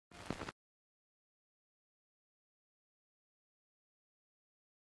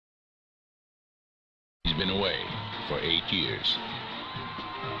He's been away for 8 years.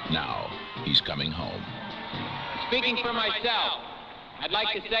 Now, he's coming home. Speaking for myself, I'd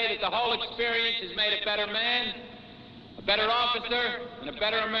like to say that the whole experience has made a better man, a better officer, and a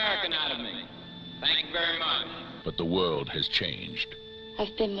better American out of me. Thank you very much. But the world has changed.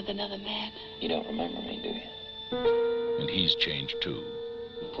 I've been with another man. You don't remember me, do you? And he's changed too.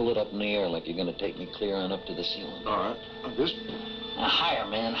 Pull it up in the air like you're gonna take me clear on up to the ceiling. All right. This. Now higher,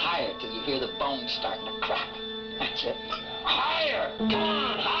 man, higher, till you hear the bones starting to crack. That's it. Higher! Come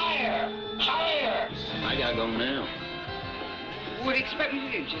on, higher! Higher! I gotta go now. What do you expect me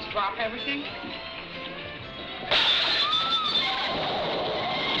to do? Just drop everything?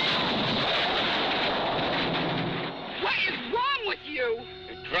 What is wrong with you?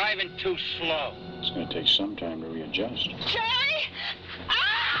 You're driving too slow. It's going to take some time to readjust. Charlie!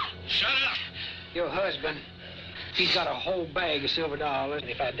 Ah! Shut up! Your husband, he's got a whole bag of silver dollars,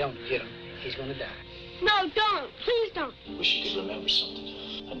 and if I don't get him, he's gonna die. No, don't. Please don't. Wish you could remember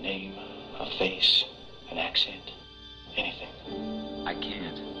something. A name, a face, an accent, anything. I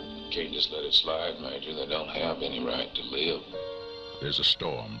can't. Can't just let it slide, Major. They don't have any right to live. There's a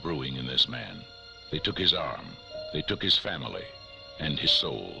storm brewing in this man. They took his arm. They took his family and his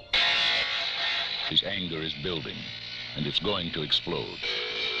soul. His anger is building, and it's going to explode.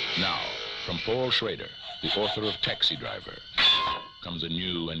 Now, from Paul Schrader, the author of Taxi Driver, comes a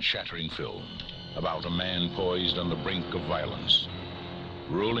new and shattering film about a man poised on the brink of violence.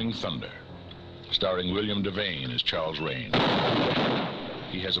 Rolling Thunder, starring William Devane as Charles Rains.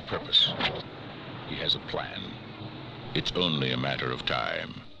 He has a purpose. He has a plan. It's only a matter of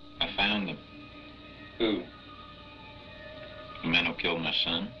time. I found them. Who? The man who killed my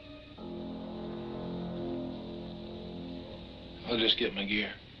son? I'll just get my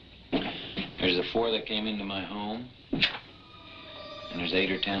gear. There's the 4 that came into my home, and there's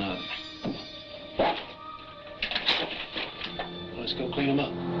 8 or 10 others. Let's go clean them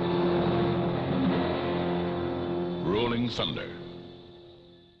up. Rolling Thunder,